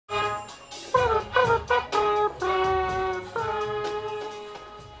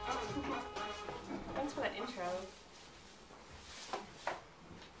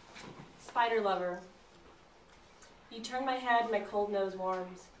spider lover. You turn my head, my cold nose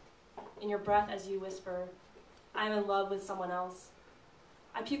warms. In your breath as you whisper, I am in love with someone else.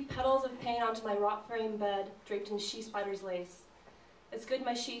 I puke petals of pain onto my rock frame bed, draped in she spider's lace. It's good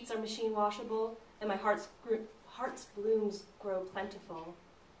my sheets are machine washable, and my heart's blooms grow plentiful.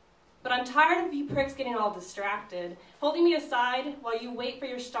 But I'm tired of you pricks getting all distracted, holding me aside while you wait for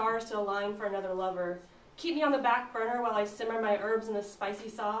your stars to align for another lover. Keep me on the back burner while I simmer my herbs in the spicy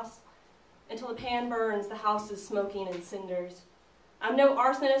sauce. Until the pan burns, the house is smoking in cinders. I'm no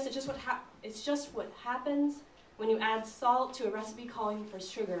arsonist, it's just what happens when you add salt to a recipe calling for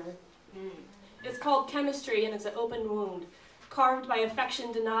sugar. It's called chemistry, and it's an open wound, carved by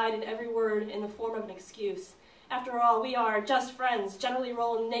affection denied in every word in the form of an excuse. After all, we are just friends, generally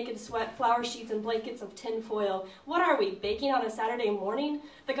roll in naked sweat, flower sheets, and blankets of tin foil. What are we, baking on a Saturday morning?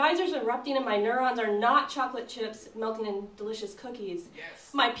 The geysers erupting in my neurons are not chocolate chips melting in delicious cookies. Yes.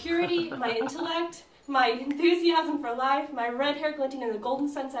 My purity, my intellect, my enthusiasm for life, my red hair glinting in the golden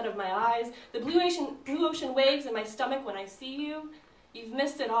sunset of my eyes, the blue ocean waves in my stomach when I see you, you've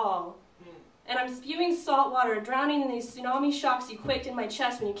missed it all. And I'm spewing salt water, drowning in these tsunami shocks you quaked in my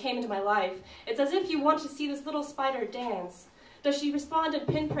chest when you came into my life. It's as if you want to see this little spider dance. Does she respond to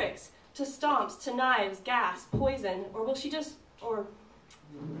pinpricks, to stomps, to knives, gas, poison, or will she just, or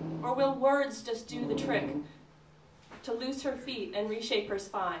will words just do the trick to loose her feet and reshape her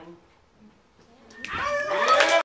spine?